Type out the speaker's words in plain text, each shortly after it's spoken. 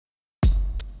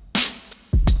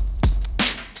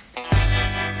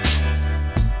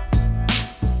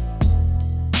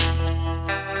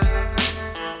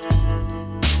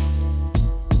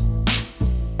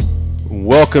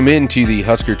Welcome into the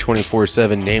Husker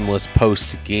 24/7 Nameless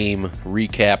Post-Game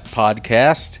Recap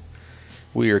Podcast.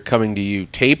 We are coming to you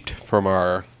taped from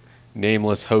our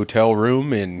Nameless hotel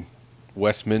room in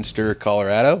Westminster,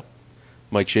 Colorado.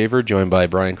 Mike Shaver, joined by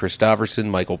Brian Christopherson,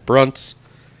 Michael Bruntz,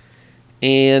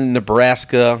 and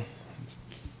Nebraska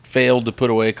failed to put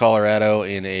away Colorado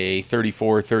in a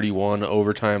 34-31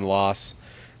 overtime loss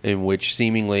in which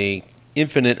seemingly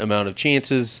infinite amount of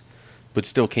chances, but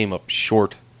still came up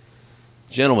short.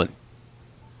 Gentlemen,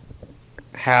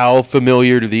 how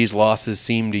familiar do these losses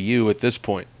seem to you at this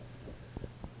point?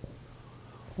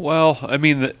 Well, I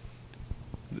mean,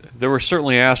 there were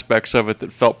certainly aspects of it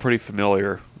that felt pretty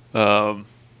familiar. I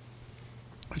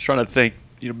was trying to think,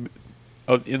 in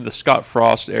the Scott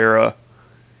Frost era,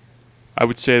 I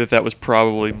would say that was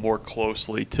probably more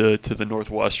closely to the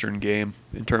Northwestern game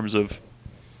in terms of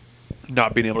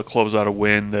not being able to close out a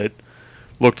win that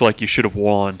looked like you should have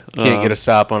won. Can't get a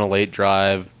stop on a late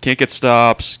drive. Can't get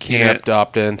stops. Can't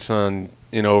opt-ins in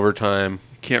overtime.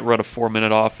 Can't run a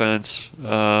 4-minute offense.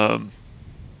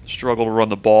 Struggle to run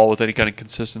the ball with any kind of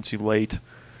consistency late.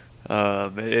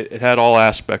 It had all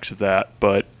aspects of that,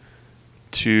 but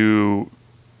we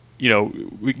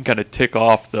can kind of tick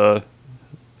off the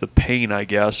pain, I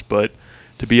guess, but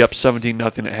to be up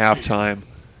 17-0 at halftime,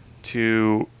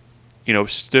 to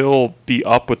still be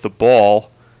up with the ball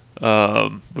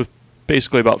with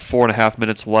basically about 4.5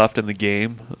 minutes left in the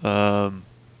game, and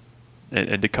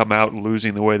to come out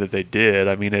losing the way that they did,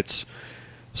 I mean, it's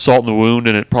salt in the wound,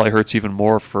 and it probably hurts even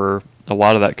more for a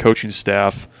lot of that coaching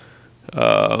staff,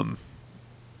 just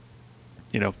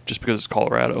because it's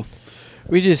Colorado.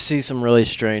 We just see some really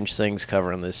strange things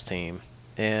covering this team,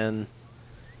 and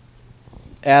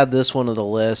add this one to the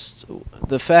list.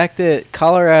 The fact that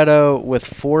Colorado, with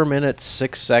 4 minutes,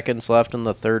 6 seconds left in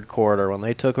the third quarter, when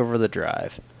they took over the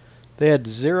drive, they had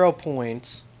 0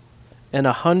 points and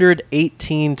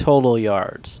 118 total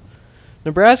yards.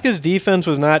 Nebraska's defense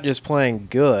was not just playing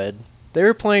good. They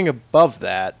were playing above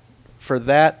that for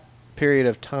that period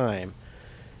of time.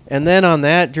 And then on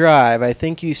that drive, I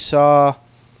think you saw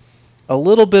a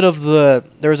little bit of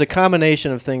there was a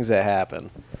combination of things that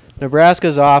happened.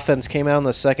 Nebraska's offense came out in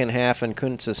the second half and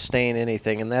couldn't sustain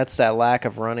anything, and that's that lack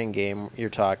of running game you're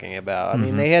talking about. Mm-hmm. I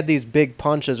mean, they had these big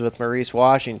punches with Maurice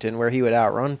Washington where he would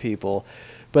outrun people,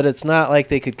 but it's not like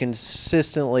they could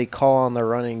consistently call on the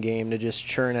running game to just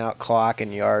churn out clock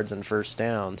and yards and first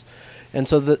downs. And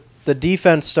so the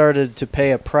defense started to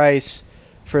pay a price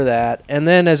for that. And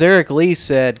then, as Eric Lee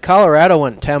said, Colorado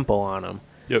went tempo on them.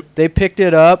 Yep. They picked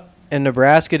it up, and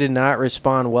Nebraska did not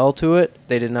respond well to it.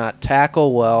 They did not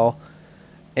tackle well.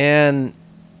 And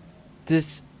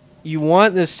you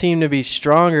want this team to be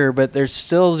stronger, but there's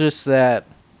still just that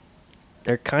 –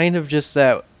 they're kind of just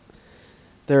that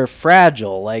 – they're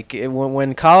fragile. Like,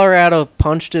 when Colorado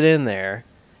punched it in there,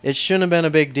 it shouldn't have been a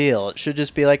big deal. It should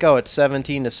just be like, oh, it's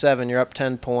 17-7, you're up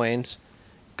 10 points.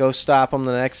 Go stop them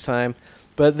the next time.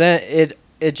 But then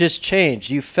it just changed.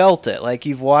 You felt it. Like,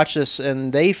 you've watched this,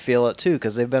 and they feel it too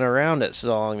because they've been around it so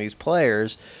long, these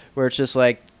players, where it's just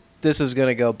like, this is going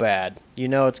to go bad. You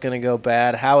know it's going to go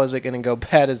bad. How is it going to go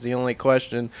bad is the only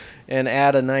question. And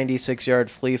add a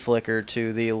 96-yard flea flicker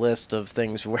to the list of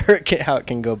things where how it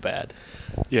can go bad.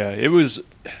 Yeah, it was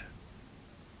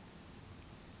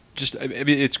just, I mean,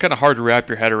 it's kind of hard to wrap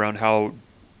your head around how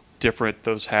different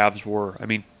those halves were. I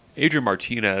mean, Adrian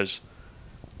Martinez,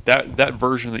 that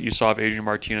version that you saw of Adrian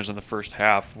Martinez in the first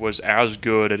half was as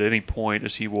good at any point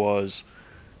as he was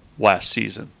last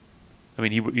season. I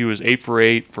mean, he was 8 for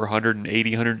 8 for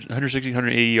 160,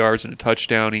 180 yards and a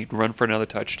touchdown. He'd run for another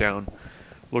touchdown.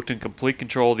 Looked in complete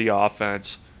control of the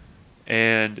offense.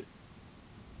 And,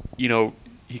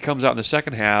 he comes out in the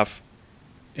second half,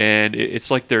 and it's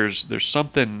like there's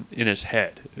something in his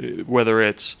head. Whether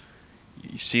it's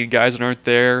you see guys that aren't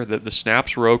there, that the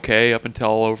snaps were okay up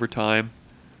until overtime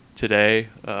today.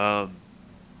 But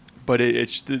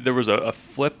there was a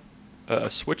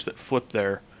switch that flipped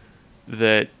there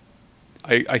that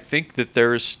I think that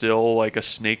there is still like a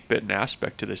snake-bitten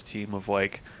aspect to this team of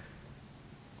like,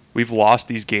 we've lost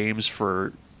these games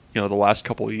for the last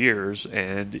couple of years,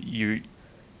 and you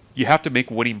have to make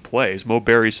winning plays. Mo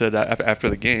Berry said that after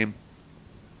the game,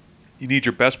 you need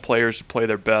your best players to play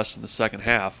their best in the second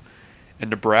half, and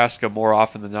Nebraska more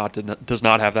often than not does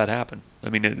not have that happen. I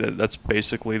mean, that's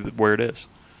basically where it is.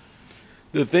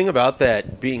 The thing about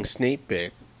that being snake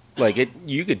bit,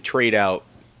 you could trade out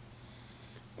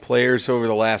players over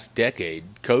the last decade,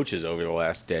 coaches over the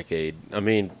last decade. I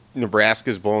mean,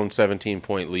 Nebraska's blown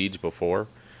 17-point leads before.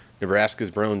 Nebraska's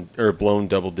blown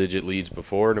double-digit leads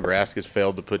before. Nebraska's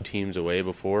failed to put teams away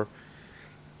before.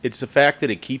 It's the fact that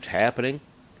it keeps happening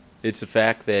It's the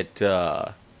fact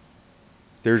that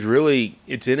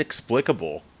it's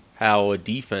inexplicable how a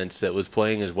defense that was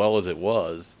playing as well as it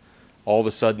was all of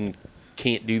a sudden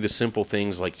can't do the simple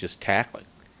things like just tackling.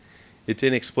 It's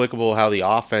inexplicable how the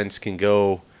offense can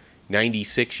go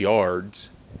 96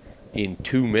 yards in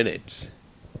 2 minutes,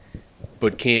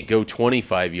 but can't go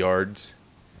 25 yards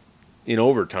in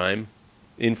overtime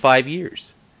in 5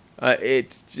 years.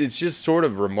 It's just sort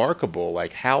of remarkable,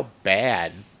 like how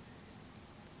bad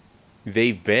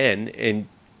they've been and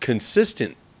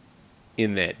consistent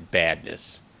in that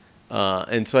badness.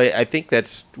 And so I think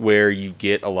that's where you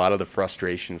get a lot of the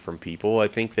frustration from people. I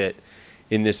think that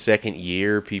in this second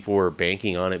year, people were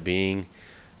banking on it being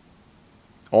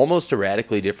almost a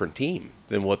radically different team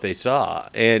than what they saw.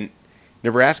 And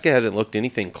Nebraska hasn't looked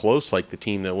anything close like the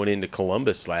team that went into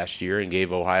Columbus last year and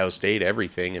gave Ohio State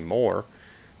everything and more.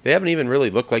 They haven't even really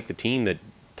looked like the team that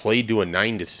played to a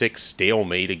 9-6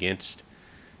 stalemate against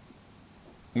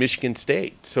Michigan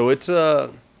State. So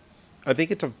I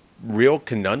think it's a real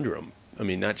conundrum. I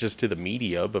mean, not just to the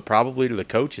media, but probably to the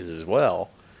coaches as well.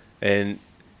 And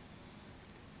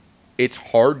it's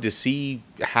hard to see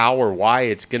how or why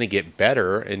it's going to get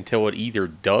better until it either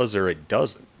does or it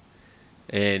doesn't.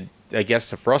 And I guess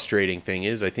the frustrating thing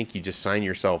is I think you just sign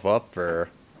yourself up for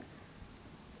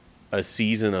a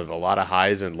season of a lot of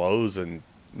highs and lows and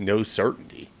no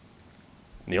certainty.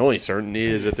 And the only certainty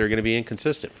is that they're going to be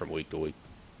inconsistent from week to week.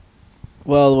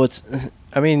 Well,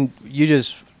 you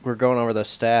just were going over the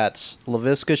stats.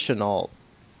 Laviska Shenault,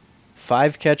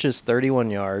 5 catches, 31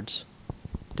 yards.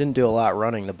 Didn't do a lot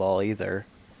running the ball either.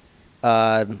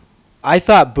 I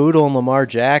thought Boodle and Lamar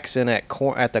Jackson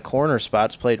at the corner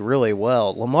spots played really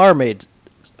well. Lamar made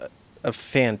a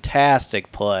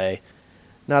fantastic play,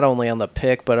 not only on the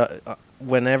pick, but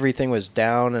when everything was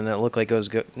down and it looked like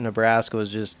Nebraska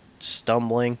was just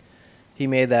stumbling. He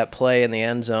made that play in the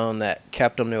end zone that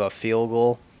kept him to a field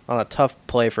goal on a tough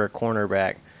play for a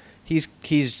cornerback.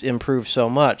 He's improved so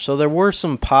much. So there were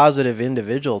some positive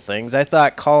individual things. I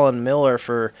thought Colin Miller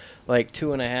for like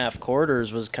 2.5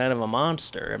 quarters was kind of a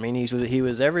monster. I mean, he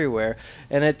was everywhere,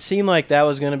 and it seemed like that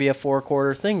was going to be a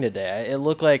 4-quarter thing today. It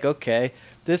looked like, okay,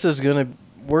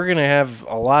 we're going to have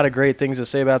a lot of great things to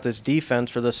say about this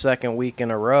defense for the second week in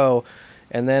a row,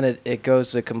 and then it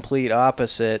goes the complete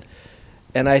opposite.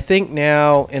 And I think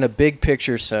now, in a big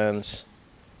picture sense,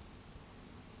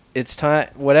 it's time.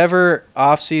 Whatever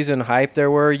offseason hype there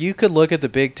were, you could look at the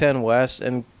Big Ten West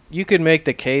and you could make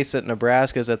the case that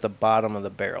Nebraska's at the bottom of the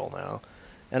barrel now.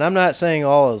 And I'm not saying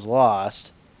all is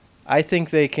lost. I think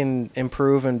they can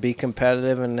improve and be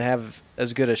competitive and have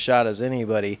as good a shot as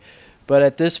anybody. But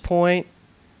at this point,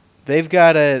 they've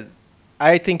got to –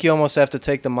 I think you almost have to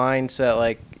take the mindset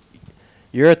like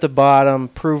you're at the bottom,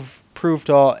 prove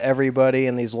to everybody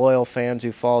and these loyal fans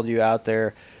who followed you out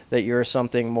there that you're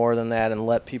something more than that, and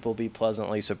let people be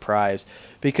pleasantly surprised.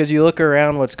 Because you look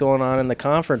around what's going on in the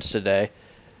conference today.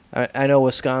 I know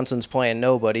Wisconsin's playing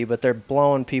nobody, but they're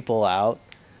blowing people out.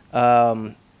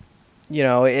 And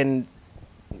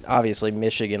obviously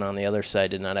Michigan on the other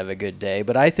side did not have a good day.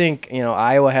 But I think,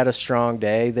 Iowa had a strong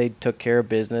day. They took care of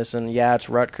business. And, yeah, it's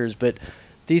Rutgers. But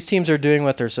these teams are doing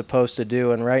what they're supposed to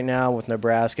do. And right now with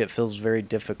Nebraska, it feels very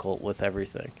difficult with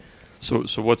everything. So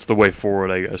what's the way forward,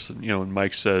 I guess? When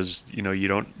Mike says, you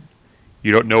don't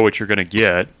know what you're going to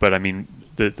get, but I mean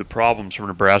the problems from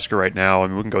Nebraska right now. I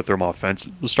mean, we can go through them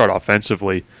Let's start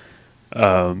offensively.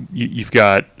 You've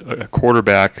got a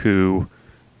quarterback who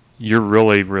you're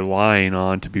really relying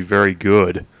on to be very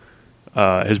good.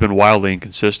 Has been wildly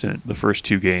inconsistent the first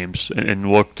 2 games, and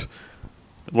looked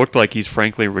like he's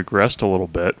frankly regressed a little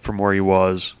bit from where he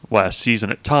was last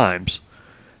season at times.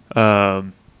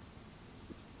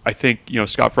 I think,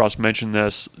 Scott Frost mentioned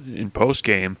this in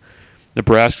postgame.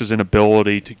 Nebraska's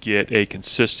inability to get a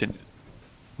consistent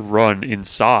run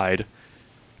inside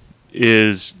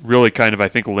is really kind of, I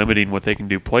think, limiting what they can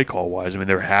do play call-wise. I mean,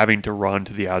 they're having to run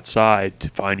to the outside to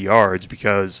find yards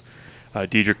because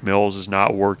Dedrick Mills is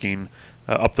not working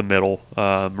up the middle.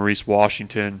 Maurice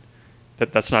Washington,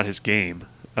 that's not his game.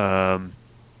 And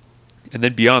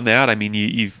then beyond that, I mean,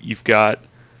 you've got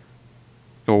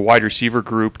a wide receiver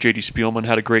group. J.D. Spielman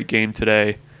had a great game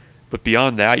today. But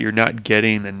beyond that, you're not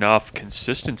getting enough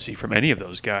consistency from any of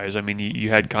those guys. I mean,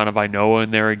 you had kind of Inoa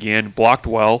in there again, blocked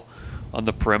well on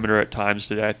the perimeter at times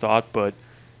today, I thought. But,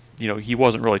 he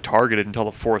wasn't really targeted until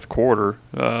the 4th quarter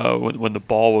when the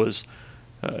ball was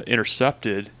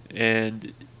intercepted.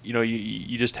 And,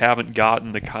 you just haven't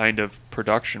gotten the kind of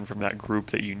production from that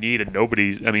group that you need. And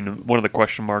one of the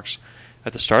question marks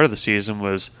at the start of the season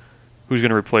was, who's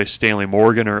going to replace Stanley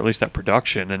Morgan, or at least that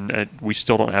production, and we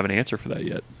still don't have an answer for that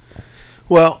yet.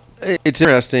 Well, it's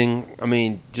interesting. I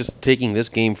mean, just taking this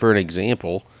game for an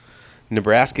example,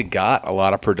 Nebraska got a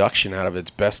lot of production out of its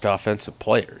best offensive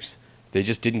players. They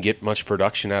just didn't get much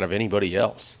production out of anybody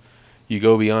else. You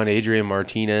go beyond Adrian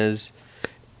Martinez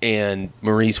and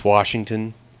Maurice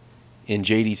Washington and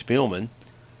J.D. Spielman,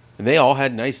 and they all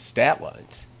had nice stat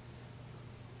lines.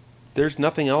 There's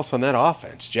nothing else on that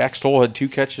offense. Jack Stoll had 2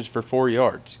 catches for 4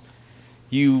 yards.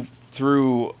 You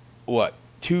threw,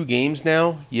 2 games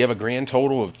now? You have a grand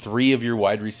total of 3 of your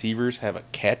wide receivers have a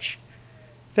catch?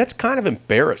 That's kind of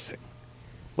embarrassing.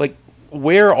 Like,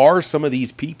 where are some of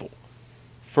these people?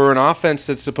 For an offense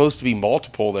that's supposed to be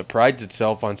multiple, that prides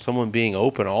itself on someone being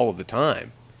open all of the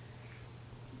time,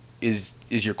 is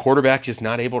your quarterback just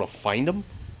not able to find them?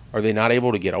 Are they not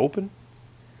able to get open?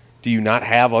 Do you not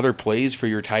have other plays for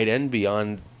your tight end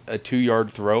beyond a 2-yard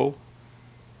throw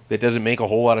that doesn't make a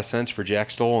whole lot of sense for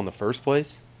Jack Stoll in the first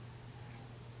place?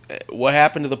 What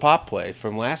happened to the pop play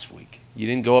from last week? You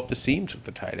didn't go up the seams with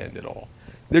the tight end at all.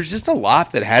 There's just a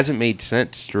lot that hasn't made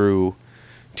sense through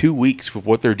 2 weeks with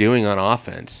what they're doing on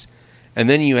offense. And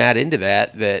then you add into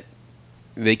that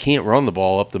they can't run the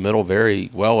ball up the middle very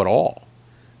well at all.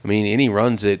 I mean, any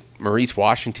runs that Maurice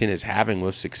Washington is having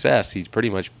with success, he's pretty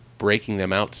much breaking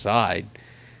them outside.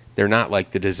 They're not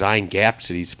like the design gaps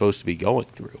that he's supposed to be going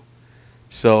through.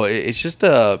 So it's just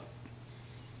they're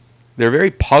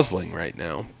very puzzling right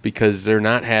now because they're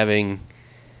not having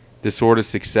the sort of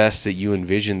success that you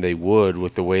envisioned they would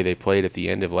with the way they played at the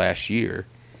end of last year.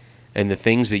 And the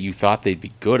things that you thought they'd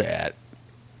be good at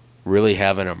really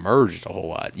haven't emerged a whole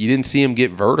lot. You didn't see them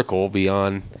get vertical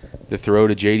beyond the throw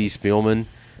to J.D. Spielman.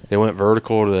 They went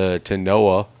vertical to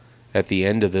Noah at the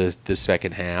end of the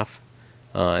second half,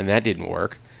 and that didn't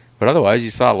work. But otherwise, you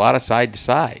saw a lot of side to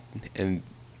side. And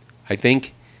I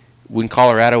think when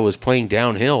Colorado was playing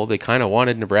downhill, they kind of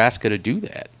wanted Nebraska to do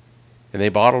that, and they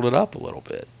bottled it up a little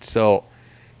bit. So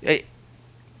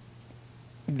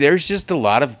there's just a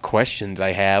lot of questions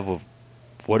I have of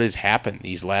what has happened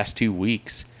these last 2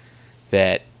 weeks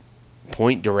that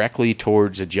point directly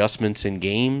towards adjustments in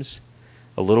games,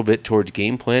 a little bit towards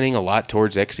game planning, a lot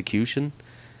towards execution.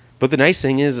 But the nice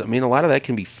thing is, I mean, a lot of that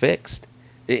can be fixed.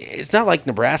 It's not like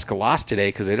Nebraska lost today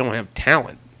because they don't have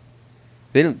talent.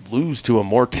 They didn't lose to a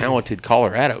more talented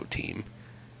Colorado team.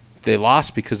 They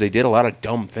lost because they did a lot of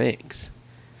dumb things.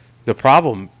 The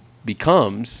problem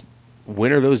becomes,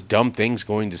 when are those dumb things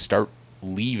going to start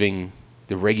leaving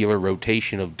the regular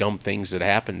rotation of dumb things that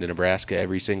happen to Nebraska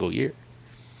every single year?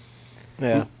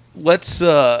 Yeah. Let's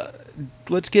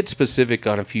get specific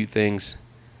on a few things.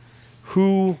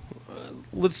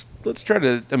 Let's try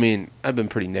to. I mean, I've been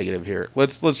pretty negative here.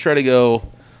 Let's try to go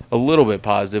a little bit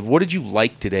positive. What did you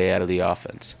like today out of the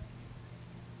offense?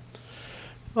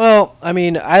 Well, I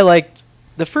mean, I liked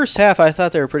the first half. I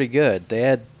thought they were pretty good. They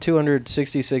had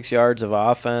 266 yards of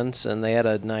offense, and they had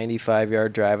a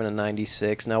 95-yard drive and a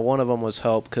 96. Now, one of them was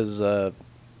helped because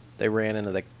they ran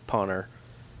into the punter,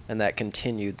 and that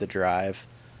continued the drive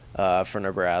for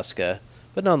Nebraska.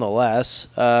 But nonetheless,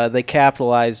 they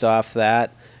capitalized off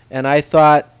that. And I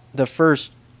thought the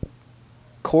first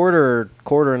quarter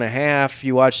and a half,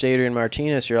 you watched Adrian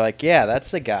Martinez, you're like, yeah,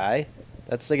 that's the guy.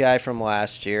 That's the guy from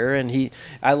last year. And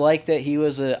I like that he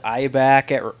was an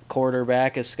eye-back at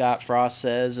quarterback, as Scott Frost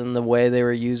says, and the way they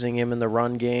were using him in the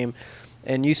run game.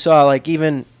 And you saw, like,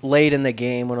 even late in the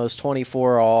game when it was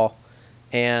 24-all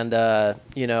and,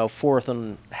 fourth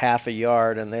and half a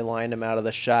yard, and they lined him out of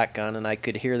the shotgun, and I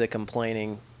could hear the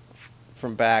complaining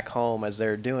from back home as they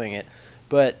were doing it.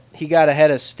 But he got ahead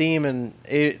of steam, and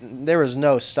there was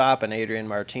no stopping Adrian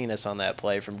Martinez on that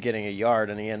play from getting a yard,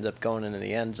 and he ends up going into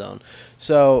the end zone.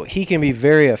 So he can be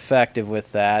very effective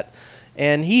with that.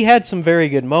 And he had some very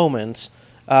good moments.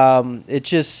 There's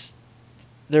just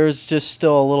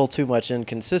still a little too much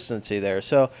inconsistency there.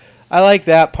 So I like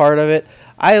that part of it.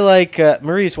 I like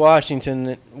Maurice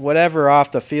Washington, whatever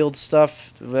off the field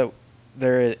stuff that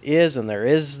there is, and there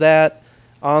is that.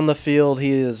 On the field,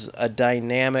 he is a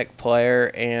dynamic player,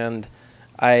 and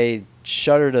I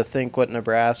shudder to think what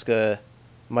Nebraska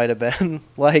might have been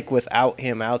like without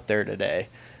him out there today,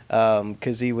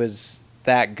 because he was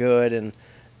that good. And,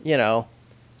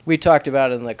 we talked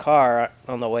about it in the car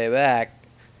on the way back.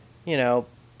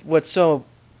 What's so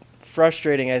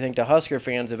frustrating, I think, to Husker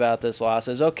fans about this loss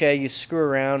is, okay, you screw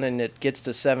around and it gets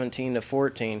to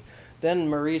 17-14. Then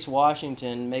Maurice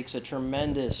Washington makes a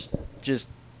tremendous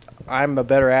I'm a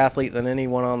better athlete than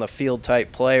anyone on the field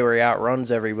type play where he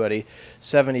outruns everybody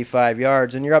 75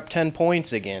 yards, and you're up 10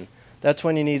 points again. That's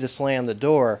when you need to slam the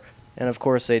door, and of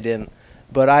course they didn't.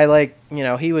 But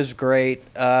he was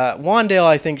great. Wandale,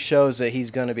 I think, shows that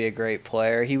he's going to be a great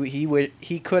player.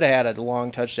 He could have had a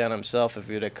long touchdown himself if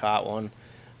he would have caught one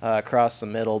across the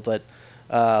middle. But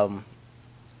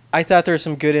I thought there was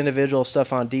some good individual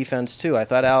stuff on defense, too. I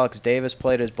thought Alex Davis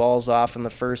played his balls off in the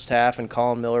first half, and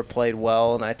Colin Miller played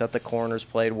well, and I thought the corners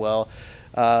played well.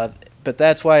 But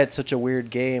that's why it's such a weird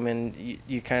game, and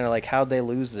you kind of how'd they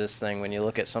lose this thing when you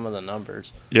look at some of the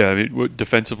numbers? Yeah, I mean,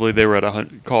 defensively, they were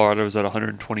at Colorado was at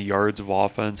 120 yards of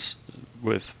offense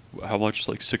with how much,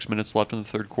 6 minutes left in the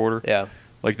third quarter? Yeah.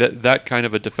 That kind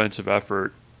of a defensive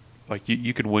effort,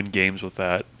 you can win games with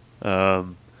that.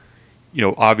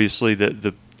 Obviously,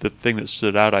 the thing that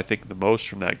stood out, I think, the most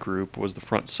from that group was the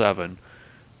front seven.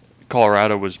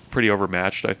 Colorado was pretty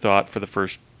overmatched, I thought, for the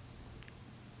first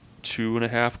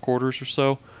 2.5 quarters or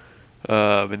so.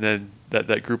 And then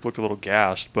that group looked a little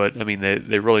gassed. But, I mean,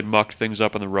 they really mucked things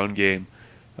up in the run game.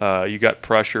 You got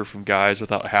pressure from guys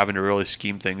without having to really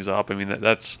scheme things up. I mean,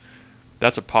 that's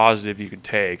a positive you can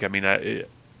take. I mean,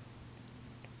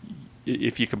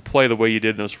 if you can play the way you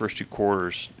did in those first 2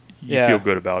 quarters, you feel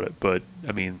good about it. But,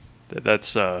 I mean,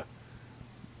 that's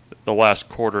the last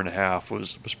quarter and a half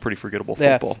was pretty forgettable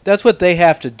football. Yeah, that's what they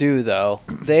have to do, though.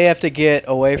 They have to get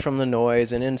away from the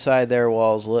noise and inside their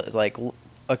walls.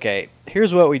 Okay,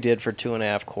 here's what we did for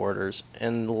 2.5 quarters,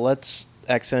 and let's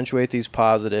accentuate these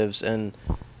positives. And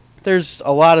there's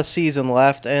a lot of season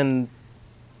left, and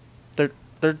they're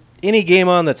any game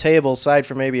on the table, aside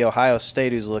from maybe Ohio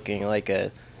State, who's looking like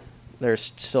they're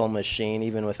still a machine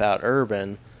even without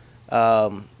Urban.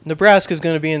 Nebraska's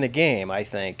going to be in the game, I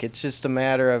think. It's just a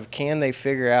matter of can they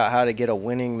figure out how to get a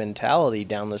winning mentality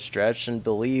down the stretch and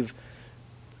believe,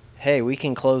 hey, we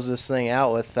can close this thing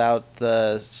out without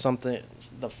the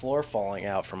floor falling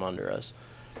out from under us.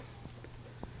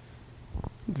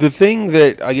 The thing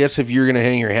that I guess if you're going to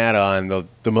hang your hat on,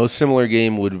 the most similar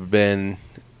game would have been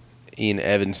in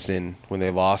Evanston when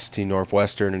they lost to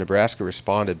Northwestern, and Nebraska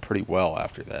responded pretty well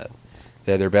after that.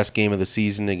 They had their best game of the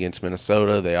season against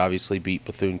Minnesota. They obviously beat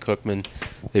Bethune-Cookman.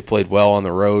 They played well on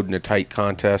the road in a tight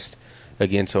contest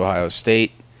against Ohio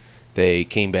State. They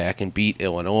came back and beat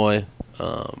Illinois.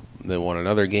 They won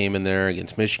another game in there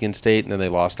against Michigan State, and then they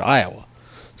lost to Iowa.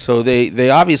 So they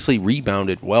obviously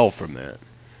rebounded well from that.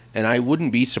 And I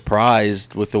wouldn't be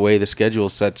surprised with the way the schedule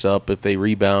sets up if they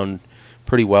rebound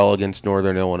pretty well against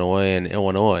Northern Illinois and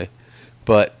Illinois.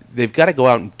 But they've got to go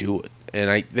out and do it.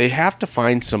 And they have to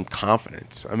find some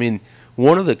confidence. I mean,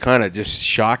 one of the kind of just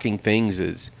shocking things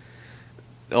is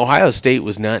Ohio State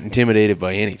was not intimidated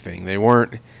by anything. They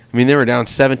weren't. I mean, they were down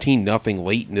 17-0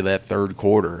 late into that third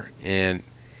quarter, and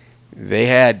they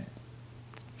had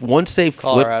once they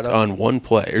flipped on one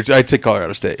play. Or I'd say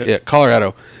Colorado State. Yeah,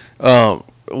 Colorado.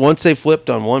 Once they flipped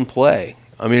on one play,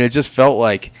 I mean, it just felt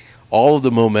like all of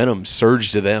the momentum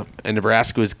surged to them, and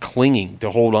Nebraska was clinging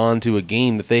to hold on to a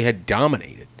game that they had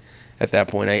dominated. At that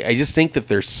point, I just think that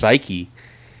their psyche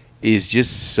is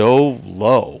just so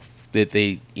low that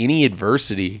any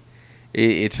adversity,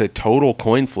 it's a total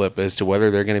coin flip as to whether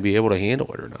they're going to be able to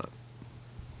handle it or not.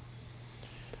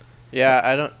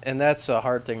 Yeah, and that's a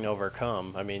hard thing to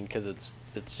overcome. I mean, because it's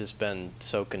just been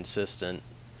so consistent,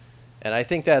 and I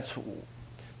think that's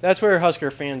where Husker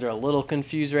fans are a little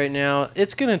confused right now.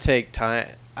 It's going to take time.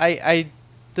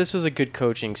 This is a good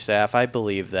coaching staff. I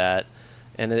believe that.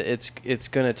 And it's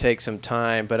going to take some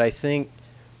time, but I think,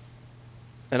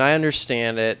 and I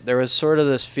understand it, there was sort of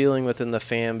this feeling within the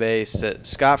fan base that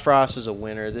Scott Frost is a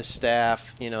winner. This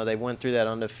staff, they went through that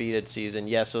undefeated season.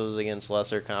 Yes, it was against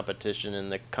lesser competition in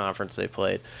the conference they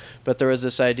played, but there was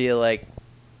this idea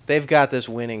they've got this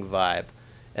winning vibe,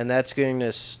 and that's going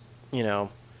to,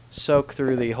 soak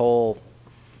through the whole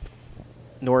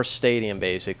North Stadium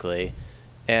basically.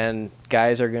 And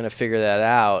guys are going to figure that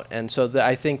out. And so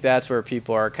I think that's where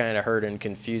people are kind of hurt and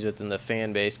confused within the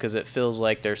fan base because it feels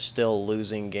like they're still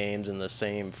losing games in the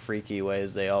same freaky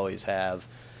ways they always have.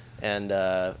 And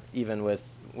even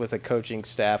with a coaching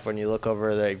staff, when you look over,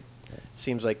 it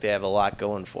seems like they have a lot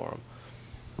going for them.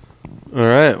 All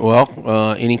right.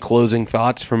 Well, any closing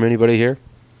thoughts from anybody here?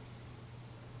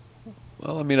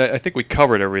 Well, I mean, I think we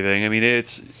covered everything. I mean,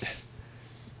 it's...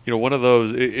 one of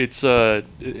those. It's a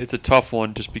tough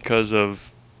one just because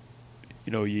of,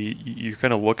 you're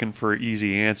kind of looking for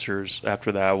easy answers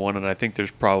after that one, and I think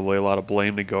there's probably a lot of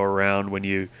blame to go around when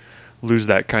you lose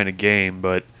that kind of game.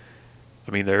 But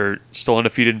I mean, they're still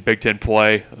undefeated in Big Ten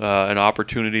play, an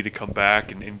opportunity to come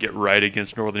back and get right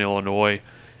against Northern Illinois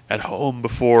at home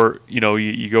before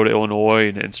you go to Illinois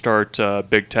and start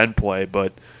Big Ten play.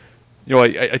 But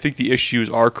I think the issues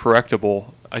are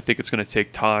correctable. I think it's going to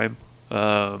take time.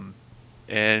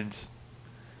 And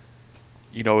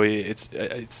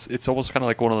it's almost kind of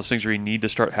like one of those things where you need to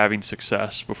start having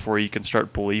success before you can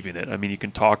start believing it. I mean, you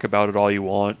can talk about it all you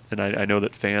want, and I know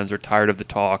that fans are tired of the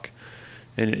talk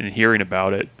and hearing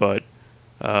about it, but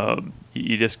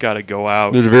you just got to go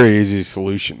out. There's a very easy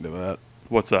solution to that.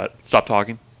 What's that? Stop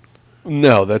talking?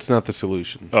 No, that's not the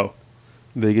solution. Oh.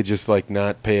 They could just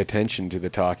not pay attention to the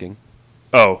talking.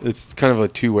 Oh. It's kind of a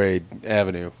two-way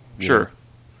avenue. Sure. know?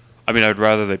 I mean, I'd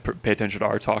rather they pay attention to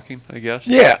our talking, I guess.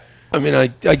 Yeah. I mean, I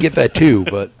get that too,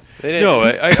 but No,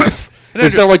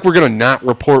 it's not like we're going to not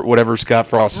report whatever Scott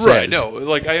Frost says. Right, no,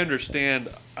 like I understand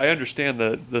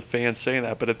the fans saying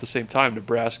that, but at the same time,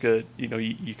 Nebraska,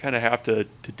 you kind of have to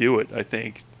do it, I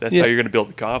think. That's how you're going to build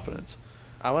the confidence.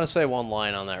 I want to say one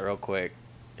line on that real quick.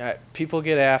 People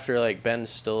get after, like Ben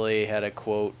Stilley had a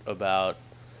quote about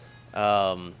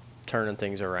turning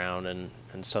things around and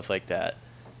stuff like that.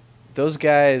 Those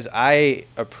guys, I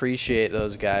appreciate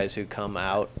those guys who come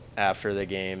out after the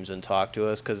games and talk to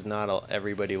us because not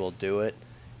everybody will do it.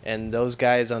 And those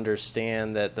guys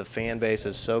understand that the fan base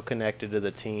is so connected to the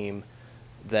team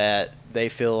that they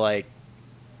feel like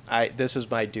this is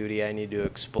my duty. I need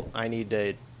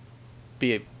to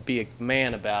be a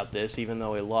man about this, even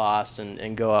though we lost,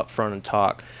 and go up front and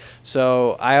talk.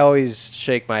 So I always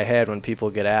shake my head when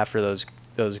people get after those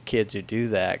kids who do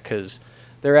that because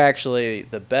they're actually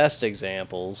the best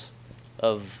examples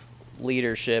of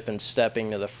leadership and stepping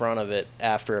to the front of it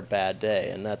after a bad day,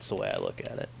 and that's the way I look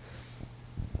at it.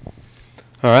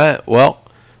 All right. Well,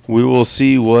 we will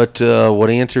see what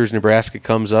answers Nebraska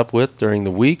comes up with during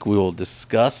the week. We will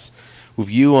discuss with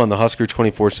you on the Husker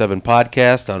 24/7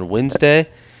 podcast on Wednesday.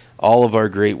 All of our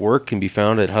great work can be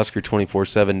found at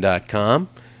husker247.com,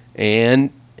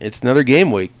 and it's another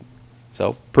game week,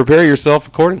 so prepare yourself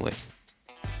accordingly.